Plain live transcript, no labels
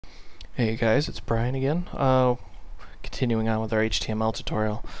Hey guys, it's Brian again. Continuing on with our HTML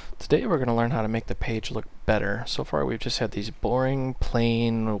tutorial. Today we're going to learn how to make the page look better. So far we've just had these boring,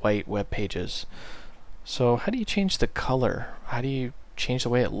 plain, white web pages. So how do you change the color? How do you change the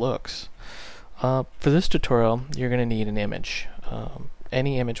way it looks? For this tutorial, you're going to need an image.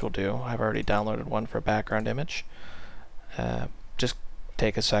 Any image will do. I've already downloaded one for a background image. Just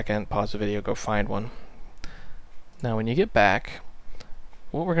take a second, pause the video, go find one. Now when you get back,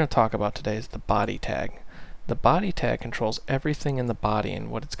 what we're going to talk about today is the body tag. The body tag controls everything in the body and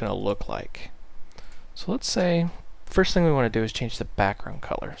what it's going to look like. So let's say, first thing we want to do is change the background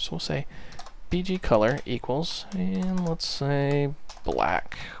color. So we'll say BG color equals, and let's say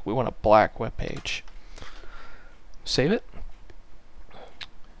black. We want a black web page. Save it.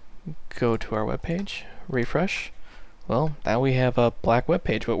 Go to our web page, refresh. Well, now we have a black web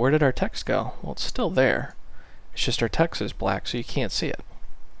page, but where did our text go? Well, it's still there. It's just our text is black, so you can't see it.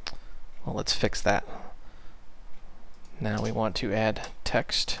 Well, let's fix that. Now we want to add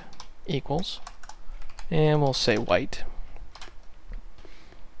text equals, and we'll say white.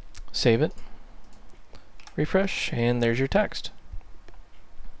 Save it, refresh, and there's your text.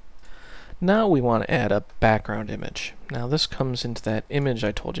 Now we want to add a background image. Now this comes into that image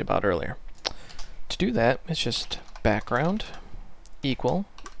I told you about earlier. To do that, it's just background equal,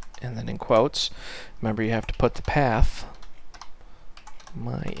 and then in quotes, remember you have to put the path,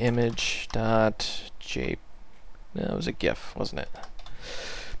 my image dot j. No, it was a GIF, wasn't it?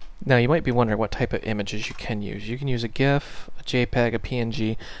 Now you might be wondering what type of images you can use. You can use a GIF, a JPEG, a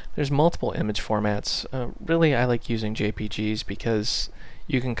PNG. There's multiple image formats. Really, I like using JPGs because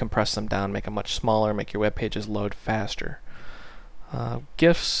you can compress them down, make them much smaller, make your web pages load faster.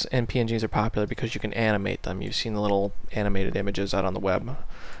 GIFs and PNGs are popular because you can animate them. You've seen the little animated images out on the web.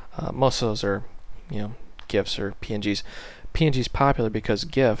 Most of those are, GIFs or PNGs. PNG's popular because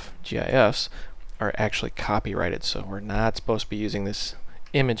GIFs are actually copyrighted, so we're not supposed to be using this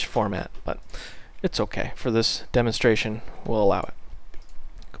image format, but it's okay. For this demonstration, we'll allow it.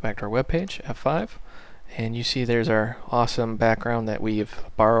 Go back to our web page, F5, and you see there's our awesome background that we've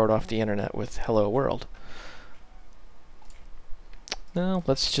borrowed off the internet with Hello World. Now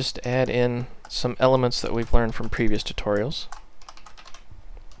let's just add in some elements that we've learned from previous tutorials.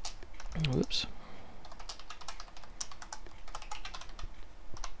 Whoops.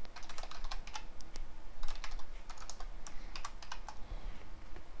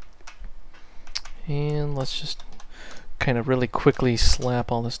 And let's just kind of really quickly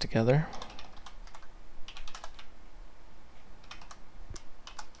slap all this together.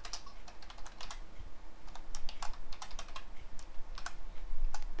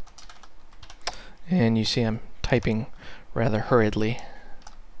 And you see I'm typing rather hurriedly.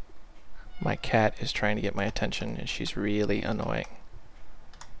 My cat is trying to get my attention and she's really annoying.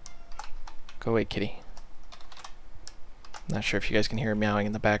 Go away, kitty. Not sure if you guys can hear her meowing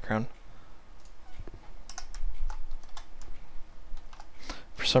in the background.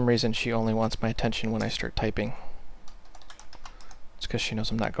 For some reason she only wants my attention when I start typing. It's because she knows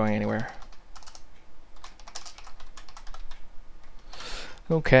I'm not going anywhere.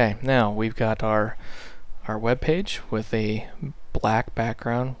 Okay, now we've got our web page with a black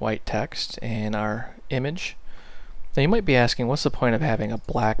background, white text, and our image. Now you might be asking, what's the point of having a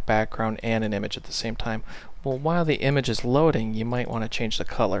black background and an image at the same time? Well, while the image is loading, you might want to change the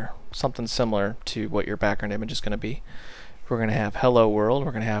color. Something similar to what your background image is going to be. We're going to have Hello World.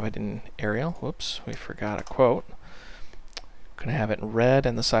 We're going to have it in Arial. Whoops, we forgot a quote. We're going to have it in red,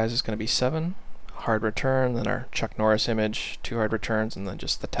 and the size is going to be 7. Hard return, then our Chuck Norris image, 2 hard returns, and then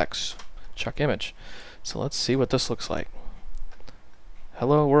just the text Chuck image. So let's see what this looks like.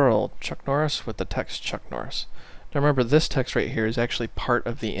 Hello World, Chuck Norris with the text Chuck Norris. Now remember, this text right here is actually part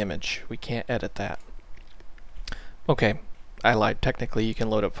of the image. We can't edit that. Okay, I lied. Technically you can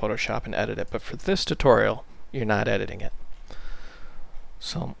load up Photoshop and edit it, but for this tutorial, you're not editing it.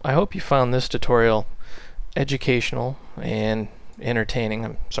 So I hope you found this tutorial educational and entertaining.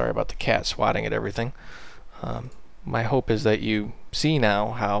 I'm sorry about the cat swatting at everything. My hope is that you see now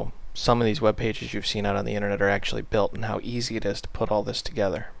how some of these web pages you've seen out on the internet are actually built and how easy it is to put all this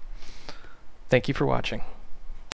together. Thank you for watching.